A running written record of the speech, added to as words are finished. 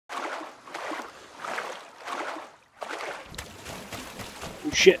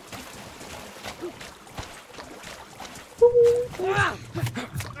shit.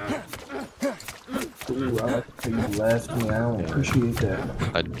 Ooh, I like how you left me. I don't appreciate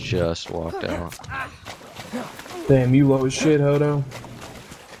that. I just walked out. Damn, you low as shit, Hoto.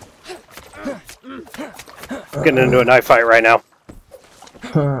 I'm getting into a knife fight right now.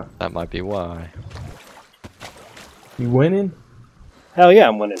 That might be why. You winning? Hell yeah,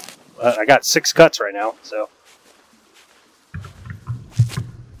 I'm winning. I got 6 cuts right now, so.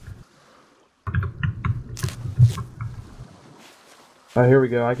 Oh, here we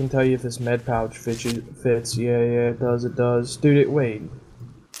go. I can tell you if this med pouch fits. Yeah, it does, it does. Dude, wait.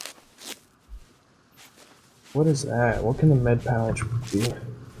 What is that? What can the med pouch be?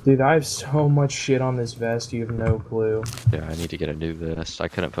 Dude, I have so much shit on this vest, you have no clue. Yeah, I need to get a new vest. I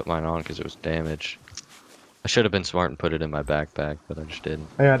couldn't put mine on because it was damaged. I should have been smart and put it in my backpack, but I just didn't.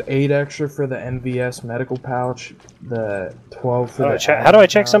 I got 8 extra for the MVS medical pouch, the 12 for the... How do I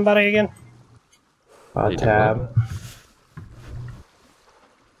check somebody again? Tab.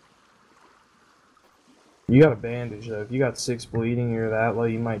 You got a bandage, though. If you got 6 bleeding, you're that low,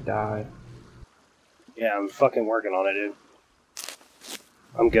 you might die. Yeah, I'm fucking working on it, dude.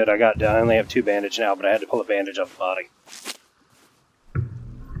 I'm good. I only have 2 bandage now, but I had to pull a bandage off the body.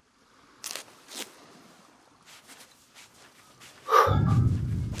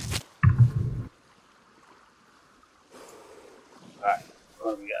 Alright,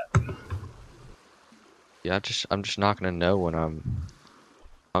 what do we got? Yeah, I'm just not gonna know when I'm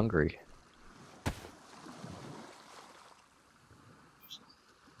hungry.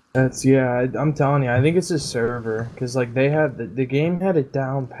 I'm telling you, I think it's a server, because, like, they had, the game had it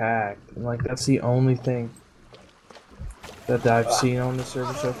down packed, and, like, that's the only thing that I've seen on the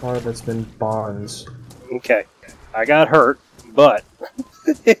server so far that's been bonds. Okay, I got hurt, but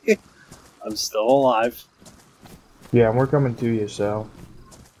I'm still alive. Yeah, and we're coming to you, so.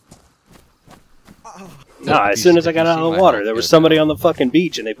 Nah, as soon as I got out of the water, there was somebody on the fucking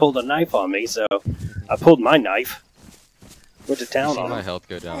beach, and they pulled a knife on me, so I pulled my knife. Went to town on my him. health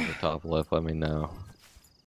go down to the top left, let me know.